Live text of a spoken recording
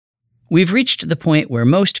We've reached the point where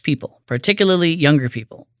most people, particularly younger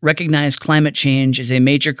people, recognize climate change as a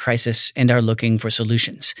major crisis and are looking for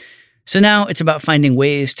solutions. So now it's about finding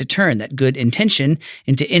ways to turn that good intention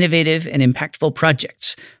into innovative and impactful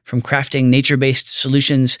projects, from crafting nature-based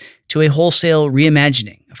solutions to a wholesale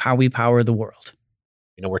reimagining of how we power the world.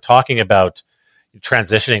 We're talking about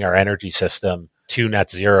transitioning our energy system to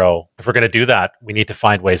net zero. If we're going to do that, we need to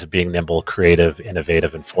find ways of being nimble, creative,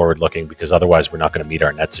 innovative, and forward-looking, because otherwise we're not going to meet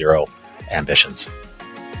our net zero ambitions.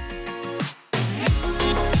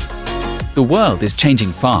 The world is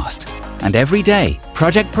changing fast, and every day,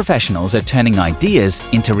 project professionals are turning ideas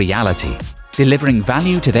into reality, delivering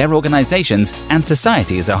value to their organizations and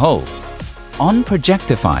society as a whole. On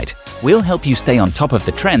Projectified, we'll help you stay on top of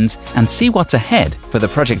the trends and see what's ahead for the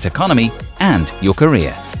project economy and your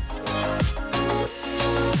career.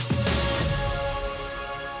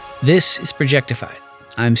 This is Projectified.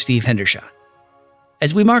 I'm Steve Hendershot.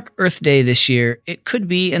 As we mark Earth Day this year, it could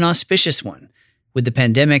be an auspicious one, with the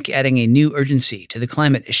pandemic adding a new urgency to the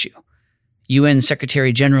climate issue. UN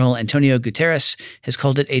Secretary General Antonio Guterres has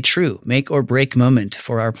called it a true make-or-break moment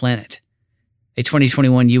for our planet. A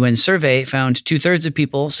 2021 UN survey found 2/3 of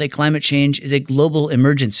people say climate change is a global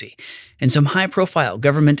emergency, and some high-profile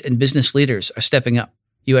government and business leaders are stepping up.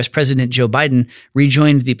 U.S. President Joe Biden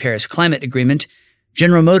rejoined the Paris Climate Agreement.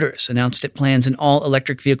 General Motors announced it plans an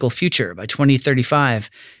all-electric vehicle future by 2035,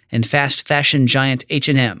 and fast fashion giant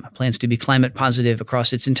H&M plans to be climate positive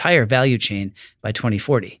across its entire value chain by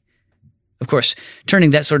 2040. Of course,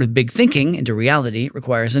 turning that sort of big thinking into reality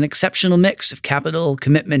requires an exceptional mix of capital,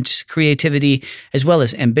 commitment, creativity, as well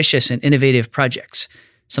as ambitious and innovative projects,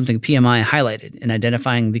 something PMI highlighted in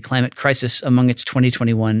identifying the climate crisis among its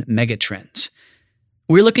 2021 megatrends.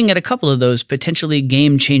 We're looking at a couple of those potentially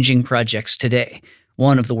game-changing projects today,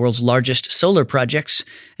 one of the world's largest solar projects,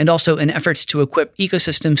 and also in efforts to equip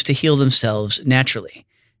ecosystems to heal themselves naturally.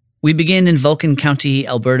 We begin in Vulcan County,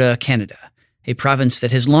 Alberta, Canada, a province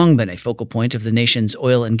that has long been a focal point of the nation's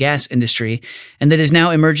oil and gas industry, and that is now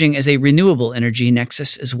emerging as a renewable energy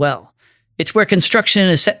nexus as well. It's where construction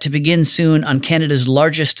is set to begin soon on Canada's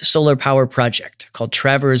largest solar power project, called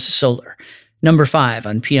Travers Solar, number 5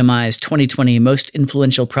 on PMI's 2020 Most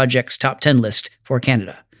Influential Projects Top 10 list for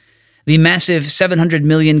Canada. The massive 700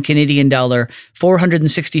 million Canadian dollar,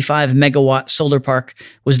 465 megawatt solar park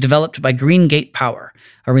was developed by Greengate Power,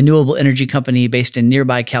 a renewable energy company based in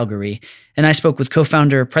nearby Calgary, and I spoke with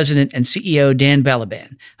co-founder, president, and CEO Dan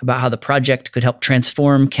Balaban about how the project could help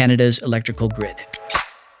transform Canada's electrical grid.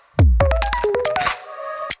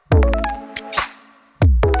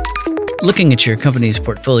 Looking at your company's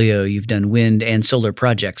portfolio, you've done wind and solar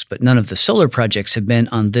projects, but none of the solar projects have been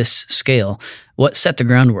on this scale. What set the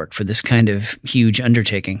groundwork for this kind of huge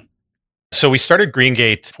undertaking? So we started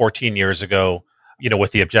Greengate 14 years ago,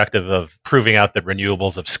 with the objective of proving out that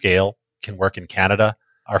renewables of scale can work in Canada.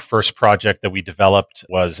 Our first project that we developed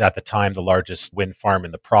was at the time the largest wind farm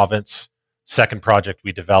in the province. Second project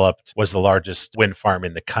we developed was the largest wind farm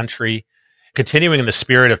in the country. Continuing in the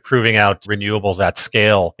spirit of proving out renewables at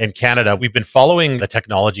scale in Canada, we've been following the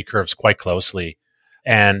technology curves quite closely.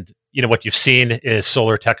 And, what you've seen is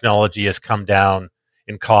solar technology has come down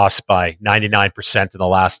in cost by 99% in the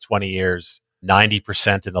last 20 years,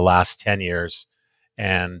 90% in the last 10 years.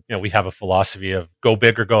 And, we have a philosophy of go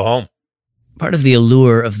big or go home. Part of the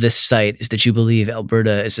allure of this site is that you believe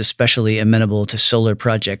Alberta is especially amenable to solar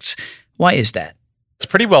projects. Why is that? It's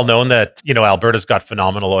pretty well known that, Alberta's got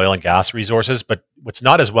phenomenal oil and gas resources, but what's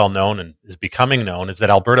not as well known and is becoming known is that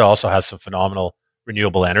Alberta also has some phenomenal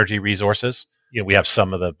renewable energy resources. We have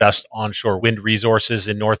some of the best onshore wind resources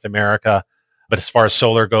in North America, but as far as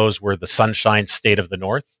solar goes, we're the sunshine state of the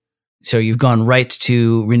North. So you've gone right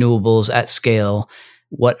to renewables at scale.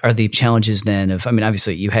 What are the challenges then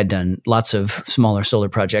obviously you had done lots of smaller solar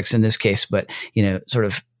projects in this case, but, sort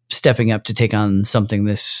of stepping up to take on something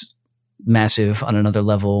this massive on another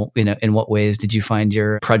level, in what ways did you find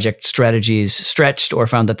your project strategies stretched or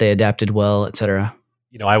found that they adapted well, et cetera?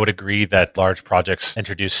 I would agree that large projects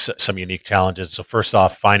introduce some unique challenges. So first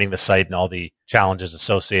off, finding the site and all the challenges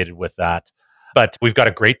associated with that. But we've got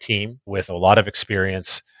a great team with a lot of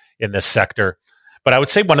experience in this sector. But I would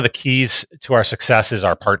say one of the keys to our success is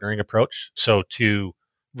our partnering approach. So to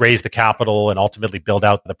raise the capital and ultimately build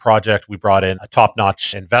out the project, we brought in a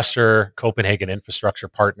top-notch investor, Copenhagen Infrastructure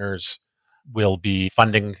Partners, will be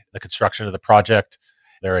funding the construction of the project.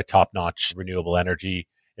 They're a top-notch renewable energy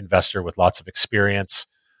investor with lots of experience.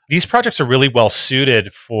 These projects are really well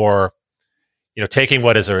suited for, taking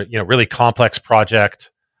what is a really complex project,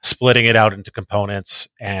 splitting it out into components,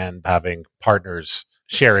 and having partners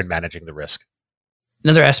share in managing the risk.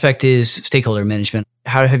 Another aspect is stakeholder management.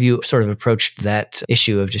 How have you sort of approached that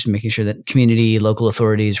issue of just making sure that community, local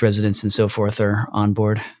authorities, residents, and so forth are on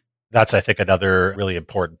board? That's, I think, another really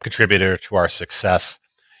important contributor to our success.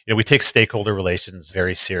 We take stakeholder relations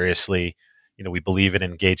very seriously. We believe in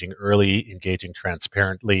engaging early, engaging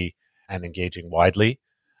transparently, and engaging widely.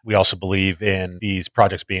 We also believe in these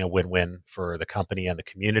projects being a win-win for the company and the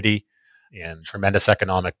community, and tremendous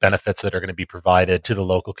economic benefits that are going to be provided to the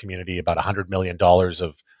local community. About $100 million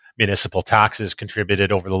of municipal taxes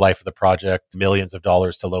contributed over the life of the project, millions of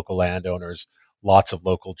dollars to local landowners, lots of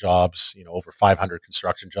local jobs, over 500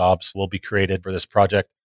 construction jobs will be created for this project.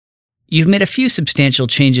 You've made a few substantial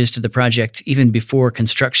changes to the project even before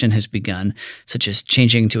construction has begun, such as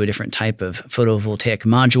changing to a different type of photovoltaic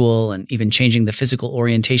module and even changing the physical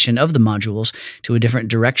orientation of the modules to a different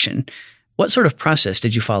direction. What sort of process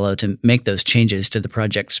did you follow to make those changes to the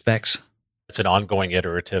project specs? It's an ongoing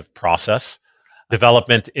iterative process.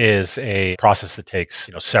 Development is a process that takes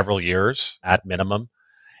several years at minimum.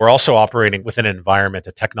 We're also operating within an environment,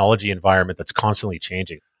 a technology environment that's constantly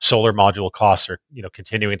changing. Solar module costs are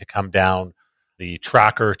continuing to come down. The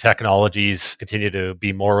tracker technologies continue to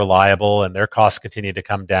be more reliable and their costs continue to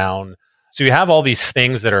come down. So you have all these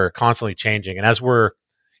things that are constantly changing. And as we're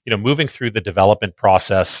moving through the development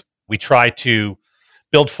process, we try to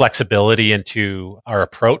build flexibility into our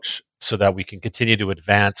approach so that we can continue to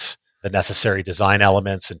advance the necessary design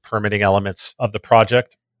elements and permitting elements of the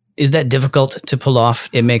project. Is that difficult to pull off?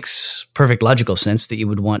 It makes perfect logical sense that you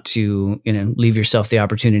would want to, leave yourself the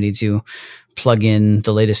opportunity to plug in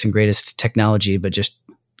the latest and greatest technology, but just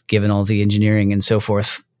given all the engineering and so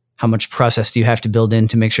forth, how much process do you have to build in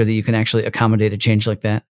to make sure that you can actually accommodate a change like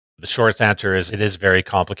that? The short answer is it is very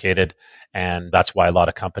complicated, and that's why a lot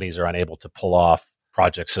of companies are unable to pull off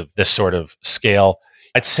projects of this sort of scale.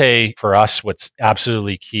 I'd say for us, what's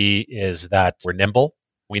absolutely key is that we're nimble.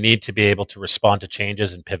 We need to be able to respond to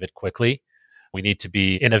changes and pivot quickly. We need to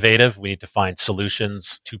be innovative. We need to find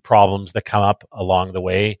solutions to problems that come up along the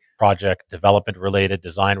way, project development related,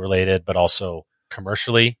 design related, but also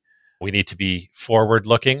commercially. We need to be forward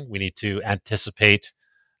looking. We need to anticipate,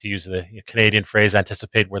 to use the Canadian phrase,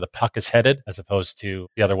 anticipate where the puck is headed as opposed to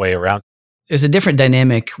the other way around. There's a different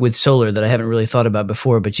dynamic with solar that I haven't really thought about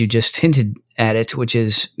before, but you just hinted at it, which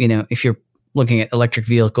is, if you're looking at electric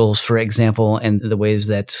vehicles, for example, and the ways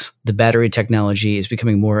that the battery technology is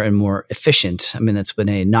becoming more and more efficient. I mean, that's been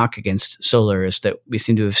a knock against solar, is that we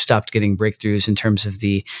seem to have stopped getting breakthroughs in terms of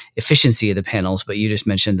the efficiency of the panels. But you just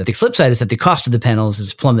mentioned that the flip side is that the cost of the panels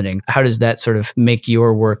is plummeting. How does that sort of make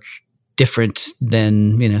your work different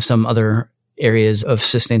than, some other areas of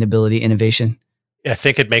sustainability innovation? I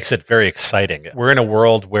think it makes it very exciting. We're in a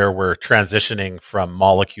world where we're transitioning from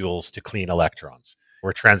molecules to clean electrons.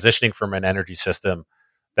 We're transitioning from an energy system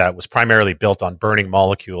that was primarily built on burning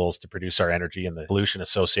molecules to produce our energy and the pollution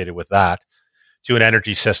associated with that, to an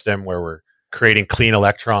energy system where we're creating clean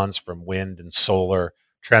electrons from wind and solar,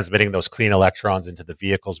 transmitting those clean electrons into the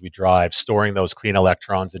vehicles we drive, storing those clean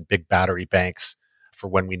electrons in big battery banks for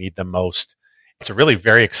when we need them most. It's a really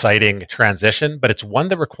very exciting transition, but it's one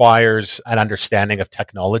that requires an understanding of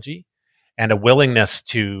technology and a willingness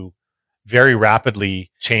to very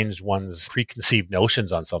rapidly change one's preconceived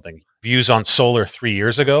notions on something. Views on solar 3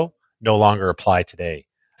 years ago no longer apply today.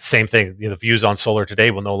 Same thing, the views on solar today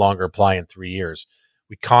will no longer apply in 3 years.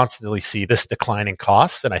 We constantly see this decline in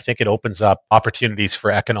costs, and I think it opens up opportunities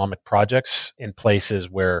for economic projects in places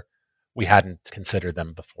where we hadn't considered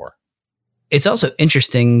them before. It's also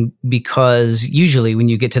interesting because usually when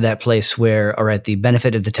you get to that place where, all right, the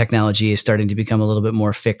benefit of the technology is starting to become a little bit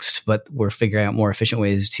more fixed, but we're figuring out more efficient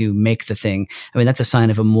ways to make the thing. I mean, that's a sign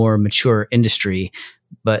of a more mature industry,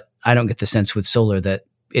 but I don't get the sense with solar that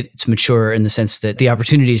it's mature in the sense that the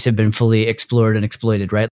opportunities have been fully explored and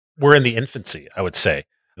exploited, right? We're in the infancy, I would say.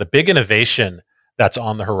 The big innovation that's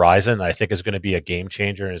on the horizon that I think is going to be a game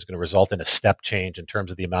changer and is going to result in a step change in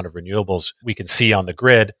terms of the amount of renewables we can see on the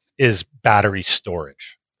grid is battery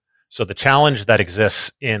storage. So the challenge that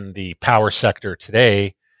exists in the power sector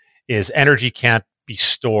today is energy can't be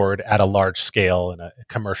stored at a large scale in a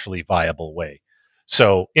commercially viable way.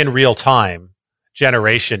 So in real time,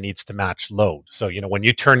 generation needs to match load. So, when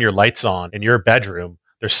you turn your lights on in your bedroom,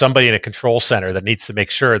 there's somebody in a control center that needs to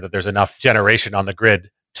make sure that there's enough generation on the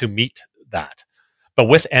grid to meet that. But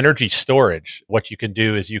with energy storage, what you can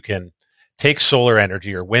do is you can take solar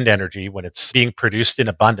energy or wind energy when it's being produced in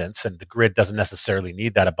abundance and the grid doesn't necessarily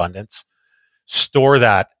need that abundance, store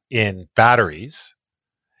that in batteries,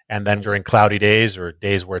 and then during cloudy days or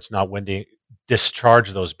days where it's not windy,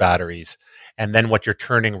 discharge those batteries. And then what you're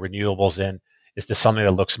turning renewables in is to something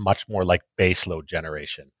that looks much more like baseload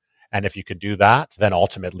generation. And if you can do that, then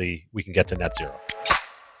ultimately we can get to net zero.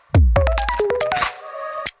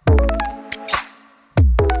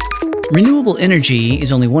 Renewable energy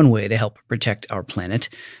is only one way to help protect our planet.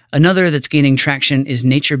 Another that's gaining traction is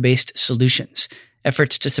nature-based solutions,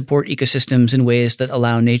 efforts to support ecosystems in ways that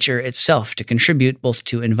allow nature itself to contribute both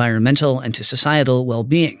to environmental and to societal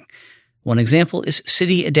well-being. One example is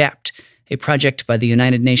City Adapt, a project by the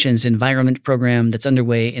United Nations Environment Program that's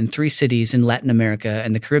underway in 3 cities in Latin America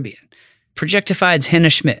and the Caribbean. Projectified's Hannah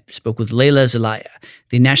Schmidt spoke with Leila Zelaya,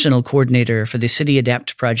 the national coordinator for the City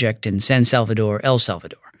Adapt project in San Salvador, El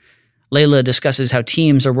Salvador. Leila discusses how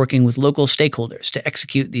teams are working with local stakeholders to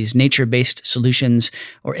execute these nature-based solutions,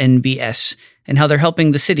 or NBS, and how they're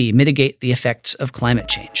helping the city mitigate the effects of climate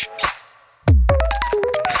change.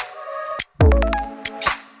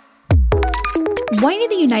 Why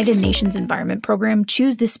did the United Nations Environment Program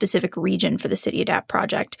choose this specific region for the City Adapt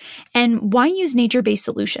project? And why use nature-based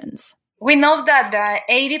solutions? We know that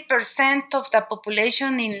 80% of the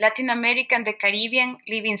population in Latin America and the Caribbean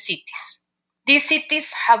live in cities. These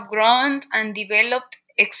cities have grown and developed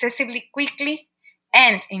excessively quickly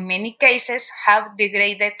and, in many cases, have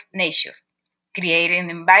degraded nature,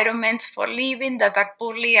 creating environments for living that are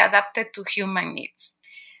poorly adapted to human needs.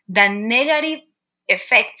 The negative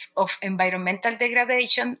effects of environmental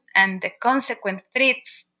degradation and the consequent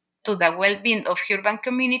threats to the well-being of urban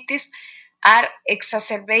communities are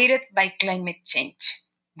exacerbated by climate change.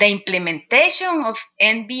 The implementation of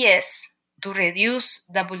NBS to reduce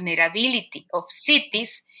the vulnerability of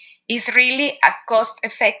cities is really a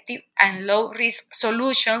cost-effective and low-risk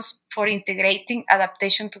solutions for integrating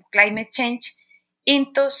adaptation to climate change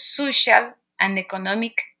into social and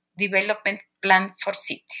economic development plan for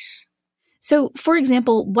cities. So, for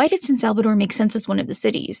example, why did San Salvador make sense as one of the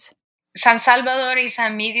cities? San Salvador is a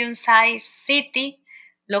medium-sized city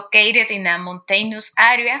located in a mountainous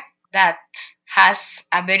area that has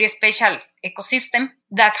a very special ecosystem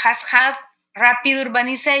that has had rapid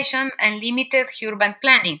urbanization and limited urban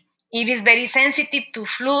planning. It is very sensitive to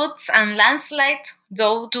floods and landslides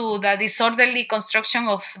due to the disorderly construction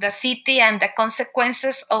of the city and the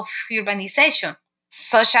consequences of urbanization,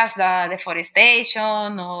 such as the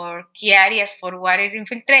deforestation or key areas for water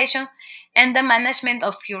infiltration and the management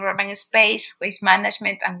of urban space, waste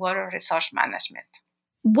management, and water resource management.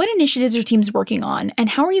 What initiatives are teams working on, and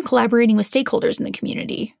how are you collaborating with stakeholders in the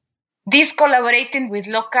community? This collaborating with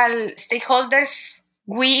local stakeholders,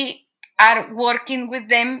 we are working with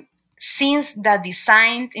them since the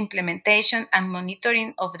design, implementation, and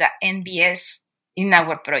monitoring of the NBS in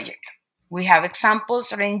our project. We have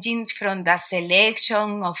examples ranging from the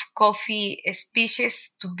selection of coffee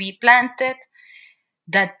species to be planted,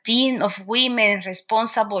 the team of women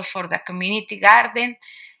responsible for the community garden,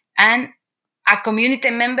 and a community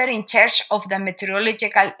member in charge of the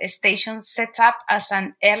meteorological station set up as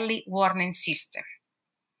an early warning system.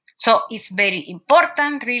 So it's very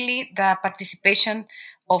important, really, the participation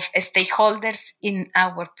of stakeholders in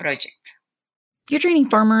our project. You're training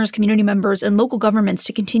farmers, community members, and local governments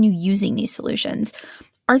to continue using these solutions.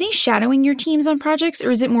 Are they shadowing your teams on projects,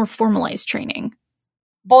 or is it more formalized training?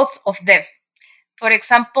 Both of them. For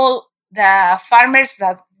example, the farmers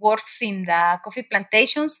that works in the coffee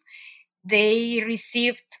plantations, they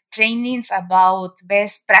received trainings about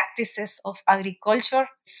best practices of agriculture,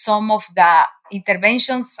 some of the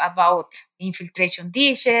interventions about infiltration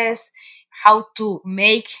dishes, how to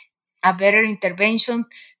make a better intervention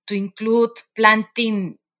to include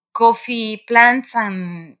planting coffee plants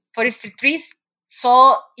and forestry trees.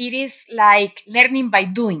 So it is like learning by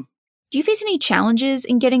doing. Do you face any challenges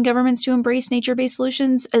in getting governments to embrace nature-based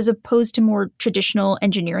solutions as opposed to more traditional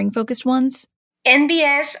engineering-focused ones?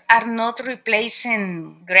 NBS are not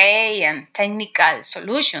replacing gray and technical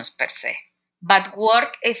solutions per se, but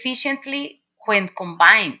work efficiently when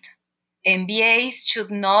combined. NBAs should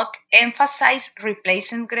not emphasize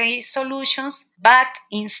replacing gray solutions, but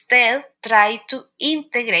instead try to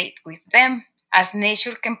integrate with them, as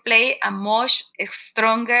nature can play a much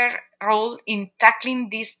stronger role in tackling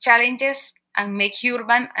these challenges and make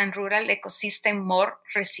urban and rural ecosystem more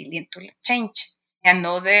resilient to change.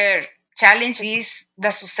 Another challenge is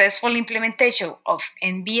the successful implementation of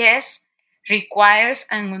NBS requires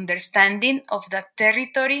an understanding of the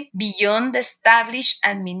territory beyond the established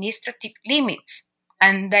administrative limits.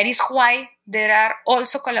 And that is why there are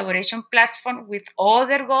also collaboration platforms with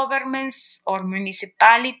other governments or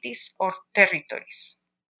municipalities or territories.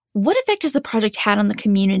 What effect has the project had on the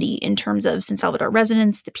community in terms of San Salvador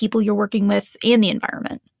residents, the people you're working with, and the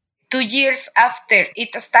environment? 2 years after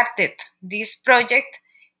it started, this project,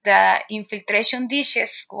 the infiltration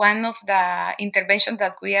dishes, one of the interventions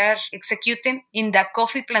that we are executing in the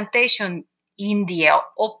coffee plantation in the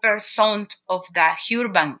upper zone of the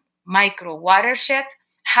urban micro watershed,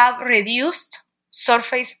 have reduced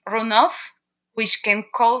surface runoff, which can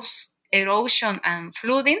cause erosion and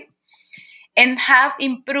flooding, and have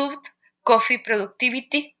improved coffee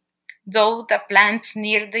productivity, though the plants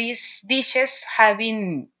near these dishes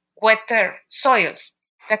having wetter soils.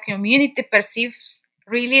 The community perceives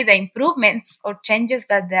really the improvements or changes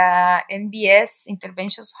that the NBS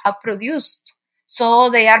interventions have produced.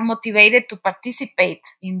 So they are motivated to participate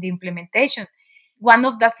in the implementation. One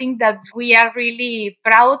of the things that we are really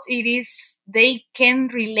proud it is they can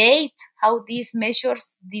relate how these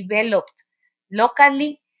measures developed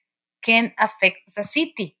locally can affect the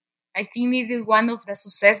city. I think it is one of the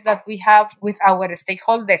success that we have with our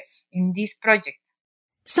stakeholders in this project.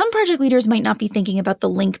 Some project leaders might not be thinking about the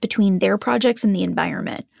link between their projects and the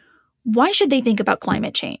environment. Why should they think about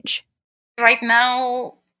climate change? Right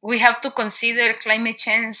now, we have to consider climate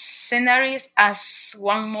change scenarios as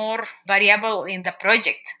one more variable in the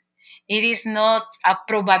project. It is not a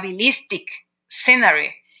probabilistic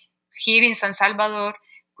scenario. Here in San Salvador,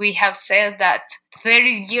 we have said that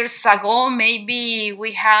 30 years ago, maybe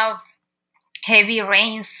we have heavy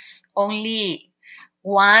rains only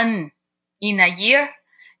one in a year.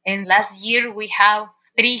 And last year we have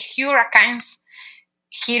 3 hurricanes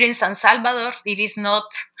here in San Salvador. It is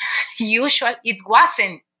not usual. It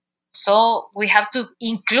wasn't. So we have to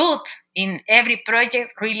include in every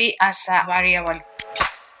project really as a variable.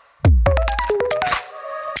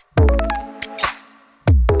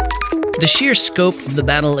 The sheer scope of the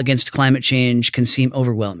battle against climate change can seem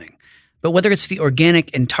overwhelming. But whether it's the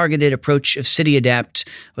organic and targeted approach of City Adapt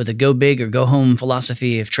or the go big or go home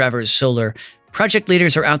philosophy of Travers Solar, project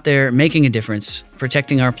leaders are out there making a difference,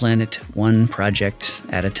 protecting our planet one project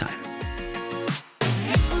at a time.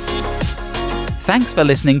 Thanks for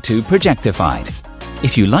listening to Projectified.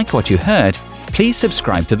 If you like what you heard, please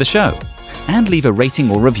subscribe to the show and leave a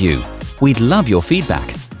rating or review. We'd love your feedback.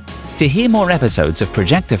 To hear more episodes of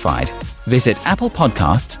Projectified, visit Apple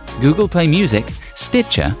Podcasts, Google Play Music,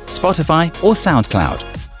 Stitcher, Spotify, or SoundCloud,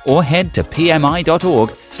 or head to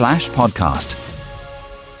pmi.org/podcast.